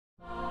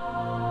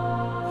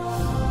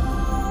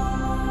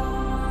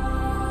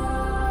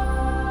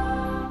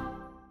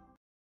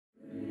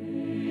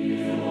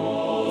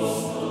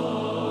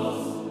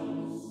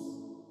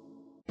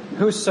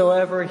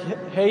Whosoever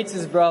hates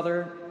his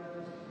brother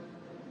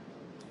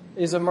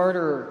is a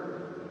murderer.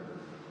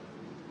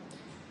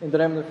 In the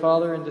name of the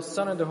Father, and the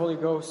Son, and the Holy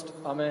Ghost.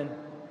 Amen.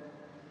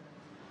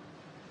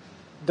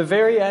 The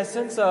very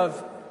essence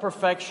of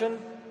perfection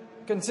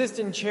consists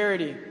in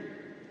charity.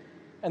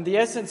 And the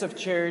essence of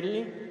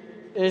charity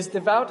is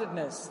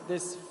devoutedness,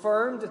 this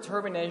firm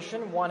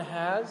determination one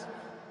has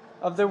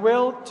of the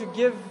will to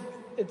give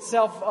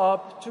itself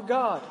up to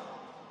God,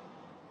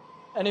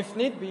 and if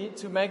need be,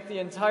 to make the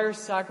entire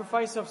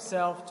sacrifice of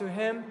self to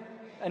Him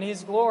and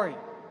His glory,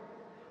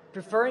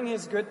 preferring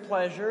His good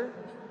pleasure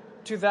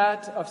to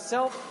that of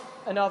self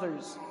and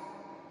others.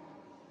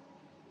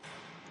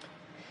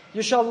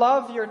 You shall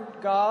love your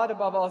God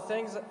above all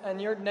things and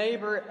your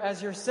neighbor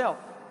as yourself,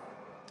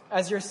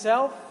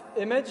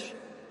 image,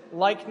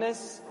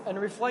 likeness, and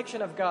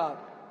reflection of God.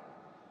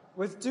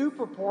 With due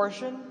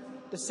proportion,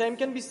 the same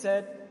can be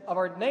said of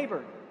our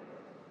neighbor.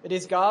 It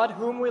is God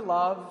whom we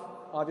love,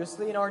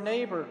 obviously, in our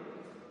neighbor,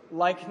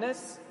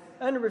 likeness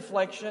and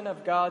reflection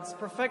of God's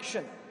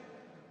perfection,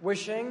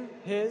 wishing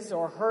his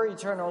or her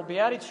eternal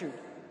beatitude.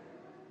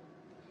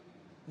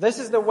 This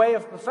is the way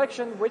of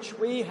perfection which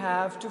we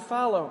have to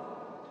follow.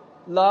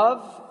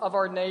 Love of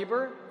our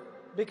neighbor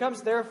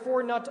becomes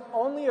therefore not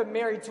only a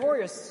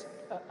meritorious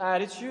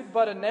attitude,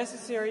 but a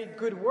necessary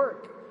good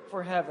work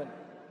for heaven.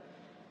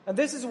 And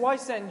this is why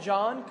St.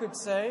 John could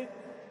say,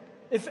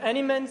 "If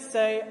any man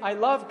say, 'I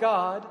love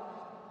God,'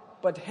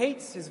 but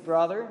hates his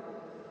brother,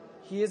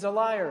 he is a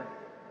liar."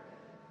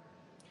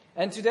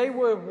 And today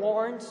we're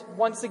warned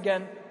once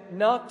again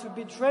not to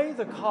betray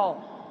the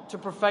call to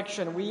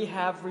perfection we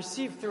have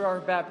received through our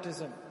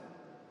baptism.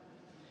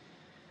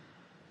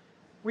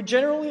 We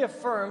generally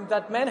affirm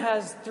that man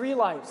has three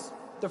lives.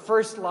 The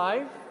first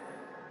life,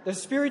 the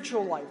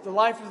spiritual life, the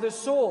life of the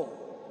soul,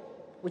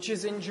 which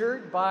is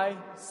injured by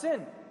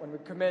sin, when we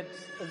commit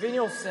a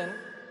venial sin,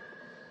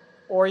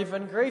 or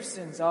even grave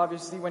sins,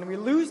 obviously, when we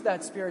lose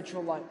that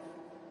spiritual life.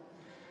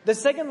 The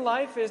second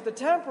life is the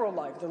temporal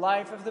life, the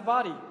life of the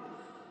body,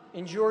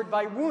 injured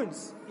by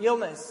wounds,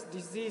 illness,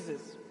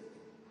 diseases.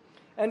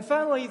 And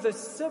finally, the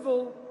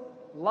civil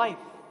life,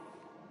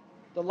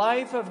 the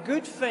life of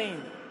good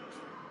fame,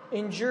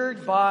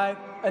 injured by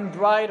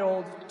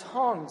unbridled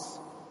tongues.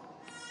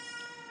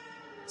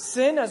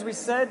 Sin, as we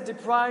said,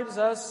 deprives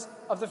us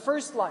of the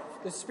first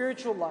life, the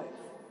spiritual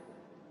life,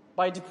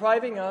 by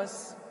depriving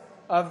us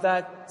of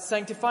that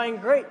sanctifying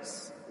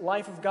grace,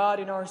 life of God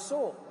in our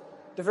soul,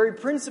 the very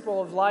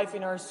principle of life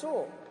in our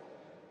soul.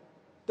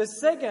 The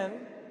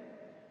second,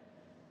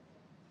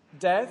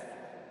 death,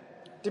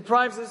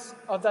 deprives us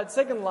of that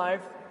second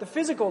life, the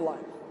physical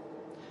life.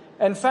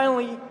 And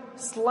finally,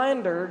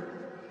 slander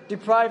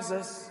deprives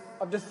us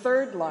of the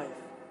third life.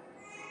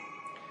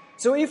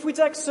 So if we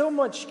take so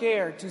much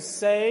care to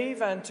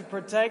save and to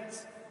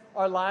protect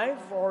our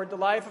life or the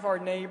life of our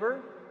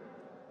neighbor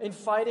in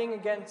fighting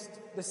against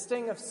the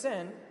sting of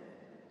sin,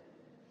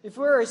 if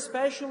we're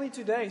especially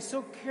today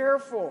so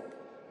careful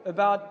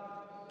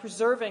about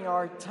preserving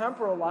our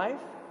temporal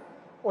life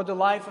or the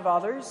life of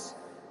others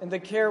and the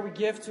care we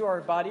give to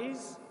our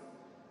bodies,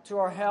 to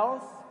our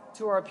health,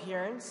 to our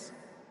appearance,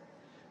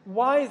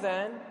 why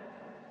then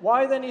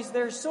is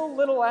there so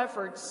little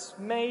efforts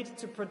made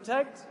to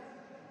protect,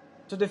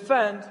 to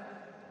defend,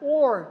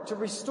 or to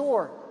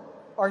restore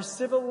our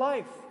civil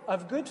life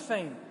of good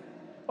fame,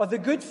 the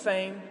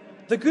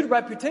good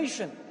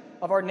reputation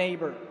of our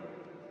neighbor?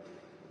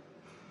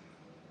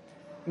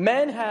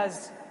 Man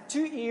has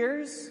 2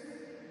 ears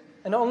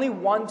and only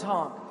 1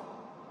 tongue.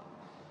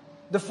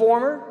 The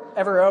former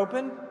ever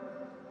open,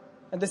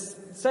 and the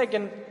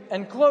second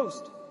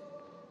enclosed.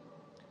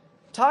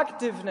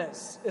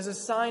 Talkativeness is a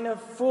sign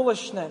of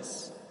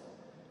foolishness,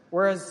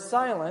 whereas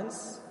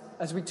silence,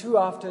 as we too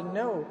often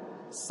know,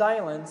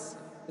 silence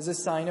is a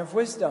sign of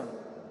wisdom.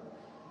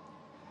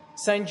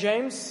 St.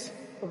 James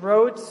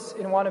wrote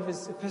in one of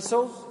his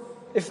epistles,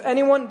 if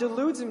anyone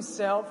deludes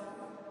himself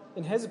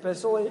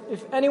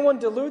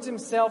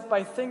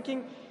by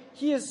thinking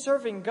he is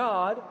serving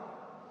God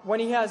when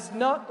he has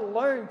not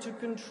learned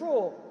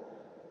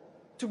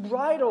to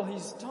bridle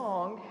his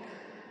tongue,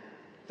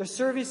 the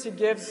service he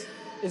gives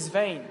is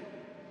vain.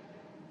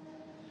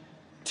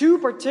 2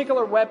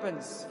 particular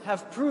weapons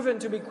have proven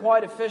to be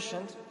quite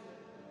efficient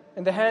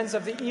in the hands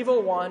of the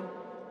evil one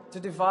to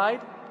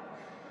divide,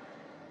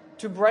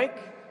 to break,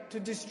 to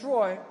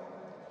destroy,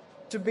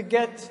 to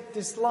beget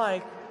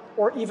dislike,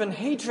 or even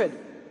hatred: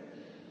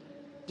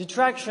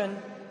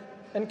 detraction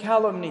and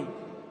calumny.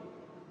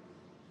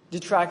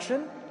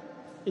 Detraction,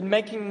 in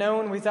making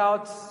known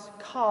without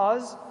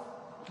cause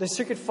the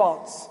secret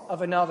faults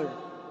of another.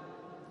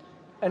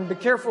 And be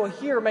careful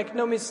here, make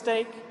no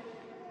mistake,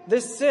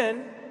 this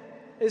sin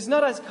is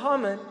not as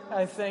common,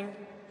 I think,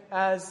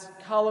 as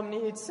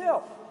calumny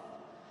itself,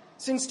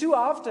 since too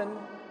often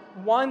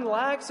one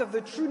lacks of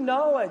the true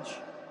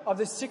knowledge of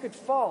the secret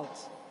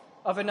faults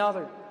of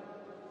another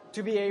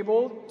to be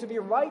able to be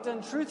right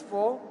and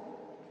truthful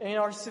in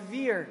our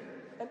severe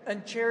and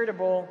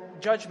uncharitable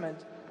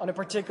judgment on a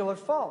particular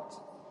fault,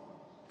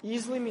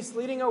 easily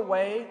misleading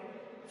away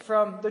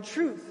from the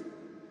truth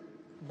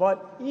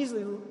but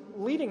easily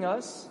leading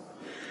us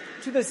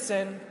to the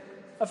sin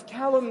of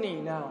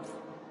calumny now.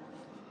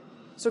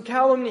 So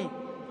calumny,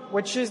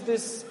 which is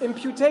this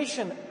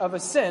imputation of a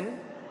sin,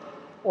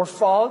 or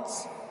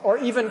faults, or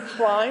even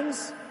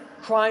crimes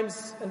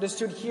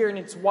understood here in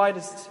its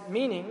widest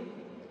meaning,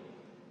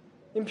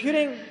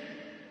 imputing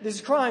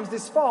these crimes,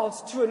 these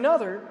faults to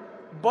another,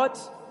 but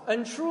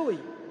untruly.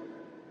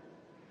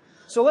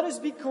 So let us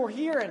be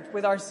coherent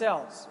with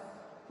ourselves.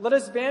 Let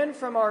us ban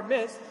from our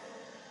midst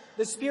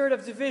the spirit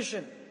of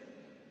division,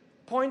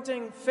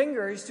 pointing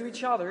fingers to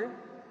each other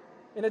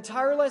in a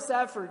tireless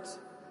effort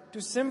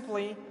to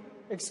simply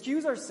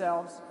excuse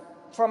ourselves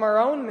from our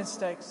own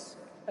mistakes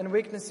and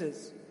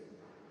weaknesses.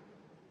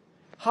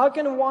 How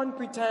can one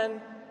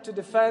pretend to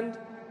defend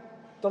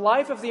the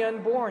life of the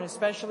unborn,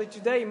 especially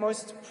today,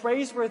 most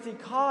praiseworthy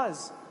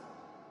cause,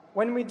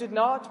 when we did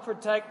not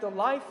protect the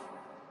life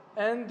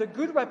and the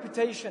good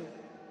reputation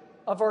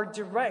of our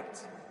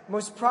direct,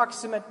 most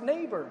proximate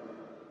neighbor?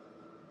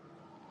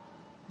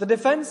 The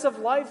defense of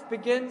life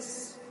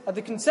begins at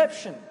the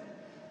conception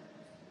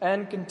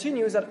and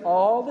continues at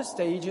all the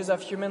stages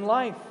of human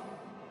life.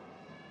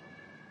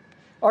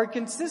 Our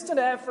consistent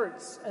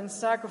efforts and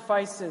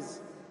sacrifices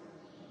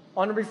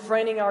on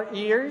refraining our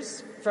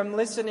ears from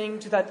listening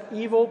to that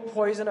evil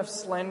poison of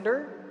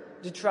slander,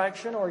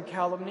 detraction, or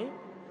calumny,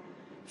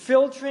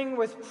 filtering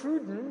with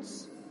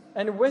prudence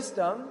and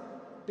wisdom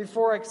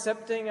before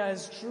accepting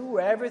as true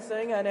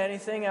everything and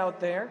anything out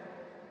there,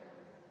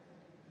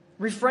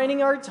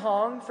 refraining our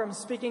tongue from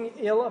speaking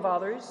ill of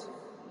others,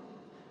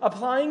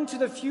 applying to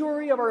the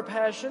fury of our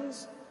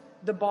passions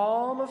the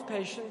balm of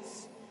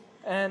patience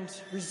and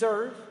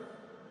reserve.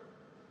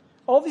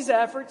 All these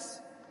efforts,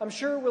 I'm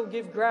sure, will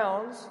give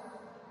grounds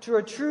to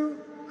a true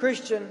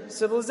Christian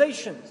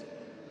civilization.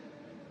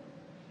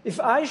 If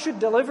I should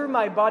deliver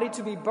my body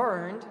to be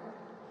burned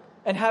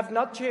and have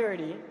not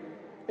charity,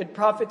 it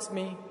profits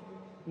me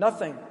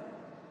nothing.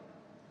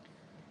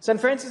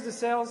 St. Francis de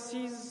Sales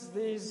sees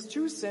these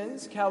two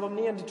sins,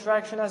 calumny and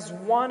detraction, as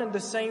one and the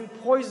same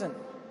poison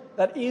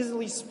that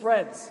easily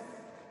spreads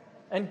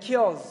and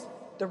kills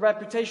the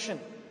reputation,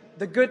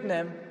 the good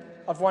name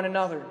of one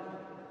another.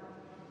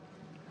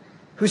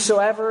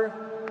 Whosoever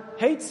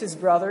hates his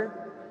brother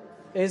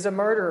is a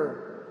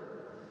murderer.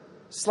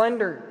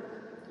 Slander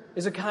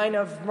is a kind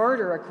of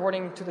murder,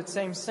 according to the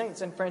same saint,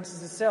 St. Francis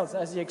de Sales.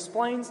 As he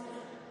explains,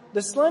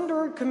 the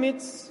slanderer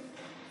commits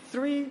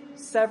 3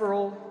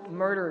 several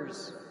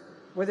murders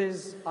with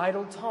his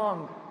idle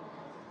tongue.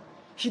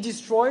 He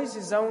destroys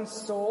his own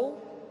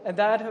soul and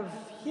that of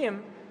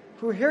him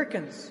who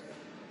hearkens,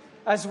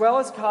 as well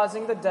as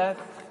causing the death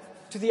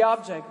to the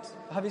object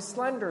of his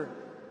slander.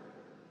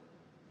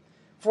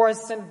 For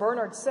as St.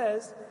 Bernard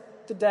says,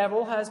 the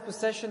devil has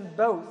possession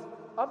both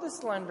of the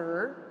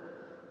slanderer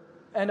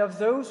and of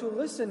those who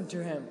listen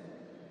to him,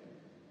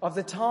 of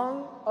the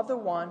tongue of the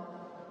one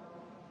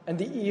and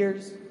the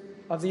ears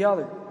of the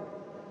other.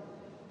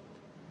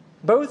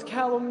 Both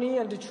calumny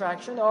and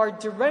detraction are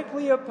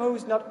directly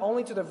opposed not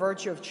only to the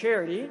virtue of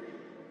charity,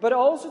 but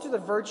also to the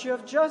virtue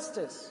of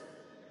justice.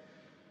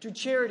 To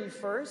charity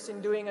first,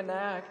 in doing an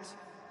act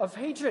of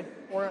hatred,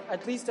 or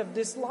at least of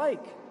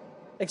dislike,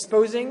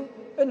 exposing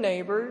a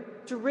neighbor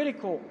to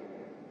ridicule,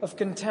 of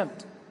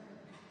contempt,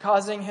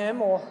 causing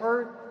him or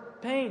her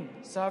pain,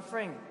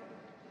 suffering,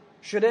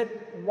 should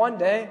it one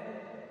day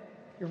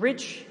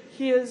reach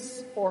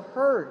his or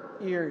her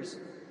ears.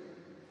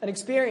 And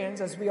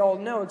experience, as we all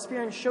know,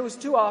 experience shows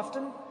too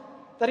often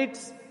that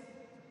it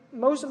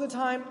most of the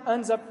time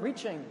ends up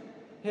reaching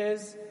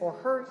his or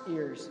her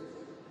ears,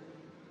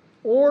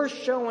 or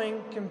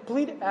showing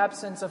complete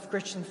absence of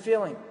Christian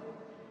feeling.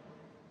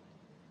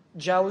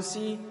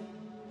 Jealousy,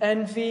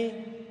 envy,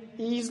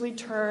 easily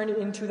turn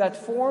into that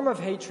form of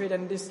hatred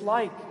and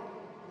dislike,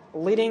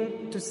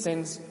 leading to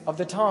sins of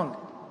the tongue.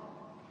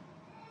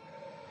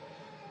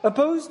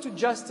 Opposed to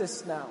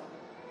justice now,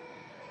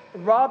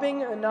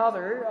 robbing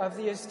another of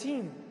the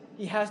esteem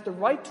he has the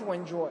right to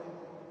enjoy,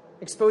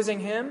 exposing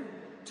him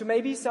to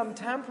maybe some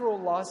temporal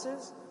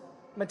losses,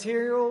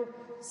 material,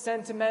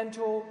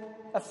 sentimental,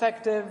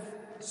 affective,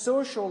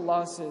 social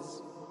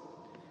losses,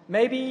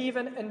 maybe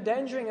even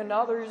endangering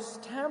another's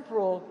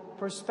temporal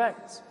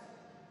prospects.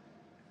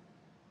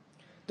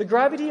 The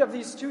gravity of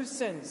these two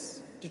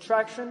sins,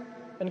 detraction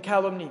and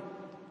calumny,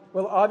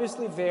 will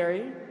obviously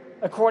vary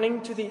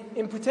according to the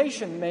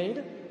imputation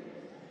made,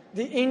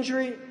 the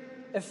injury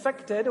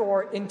effected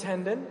or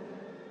intended,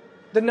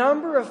 the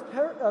number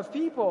of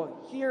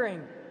people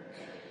hearing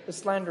the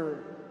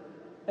slanderer,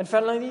 and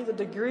finally the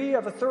degree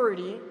of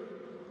authority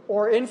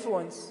or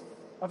influence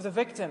of the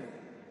victim.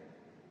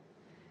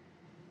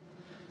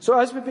 So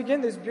as we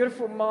begin this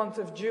beautiful month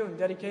of June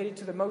dedicated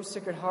to the most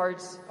sacred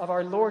hearts of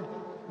our Lord,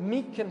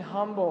 meek and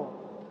humble,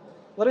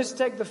 let us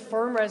take the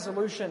firm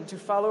resolution to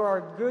follow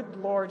our good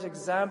Lord's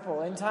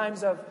example in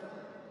times of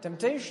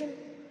temptation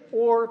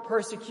or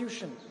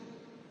persecution.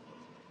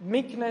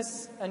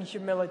 Meekness and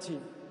humility.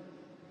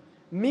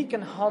 Meek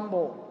and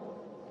humble.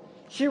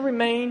 He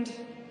remained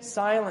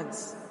silent,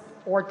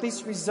 or at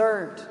least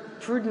reserved,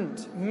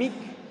 prudent, meek,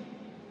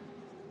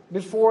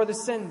 before the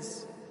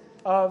sins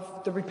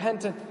of the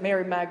repentant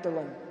Mary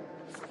Magdalene,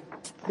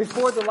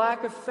 before the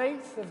lack of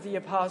faith of the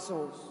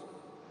apostles,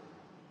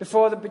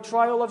 before the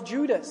betrayal of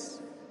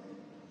Judas,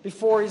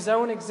 before his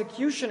own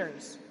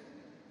executioners,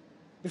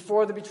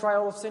 before the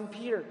betrayal of St.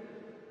 Peter,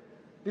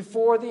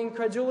 before the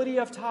incredulity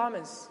of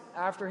Thomas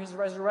after his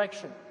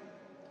resurrection.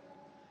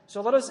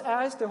 So let us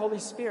ask the Holy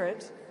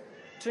Spirit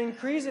to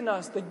increase in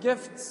us the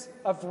gifts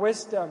of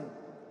wisdom,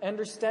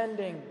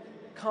 understanding,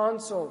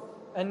 counsel,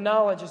 and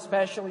knowledge,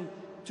 especially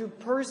to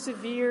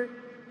persevere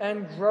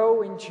and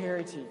grow in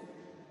charity.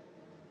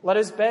 Let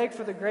us beg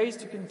for the grace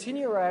to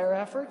continue our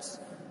efforts,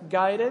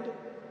 guided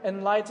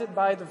and lighted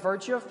by the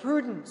virtue of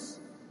prudence,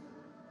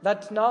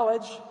 that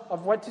knowledge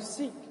of what to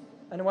seek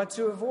and what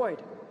to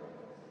avoid,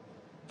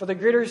 for the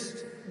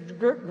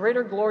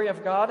greater glory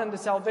of God and the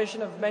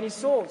salvation of many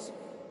souls.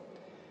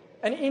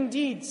 And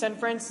indeed, St.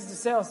 Francis de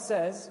Sales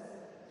says,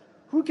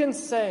 "Who can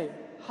say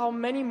how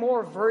many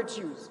more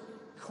virtues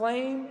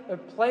claim a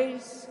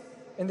place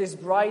in this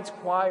bright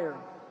choir?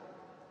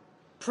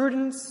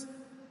 Prudence,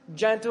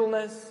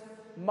 gentleness,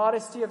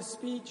 modesty of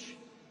speech,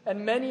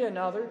 and many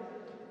another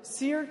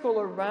circle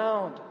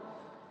around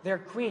their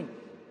queen,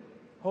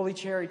 Holy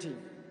Charity,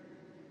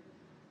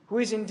 who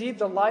is indeed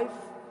the life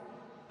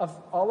of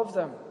all of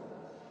them.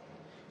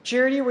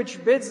 Charity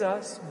which bids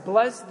us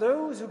bless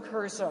those who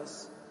curse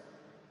us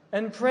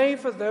and pray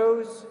for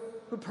those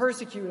who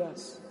persecute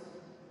us.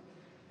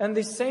 And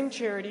this same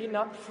charity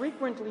not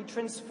frequently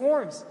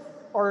transforms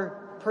our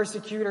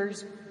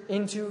persecutors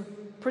into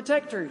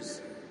protectors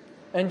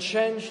and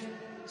changed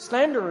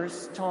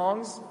slanderers'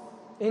 tongues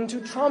into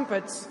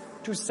trumpets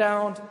to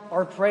sound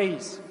our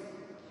praise.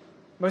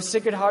 Most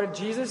Sacred-Hearted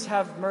Jesus,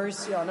 have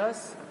mercy on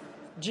us.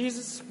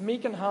 Jesus,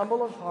 meek and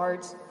humble of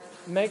heart,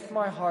 make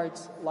my heart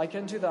like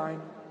unto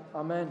thine.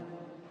 Amen.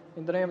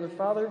 In the name of the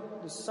Father,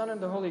 the Son, and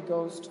the Holy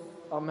Ghost.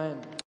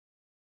 Amen.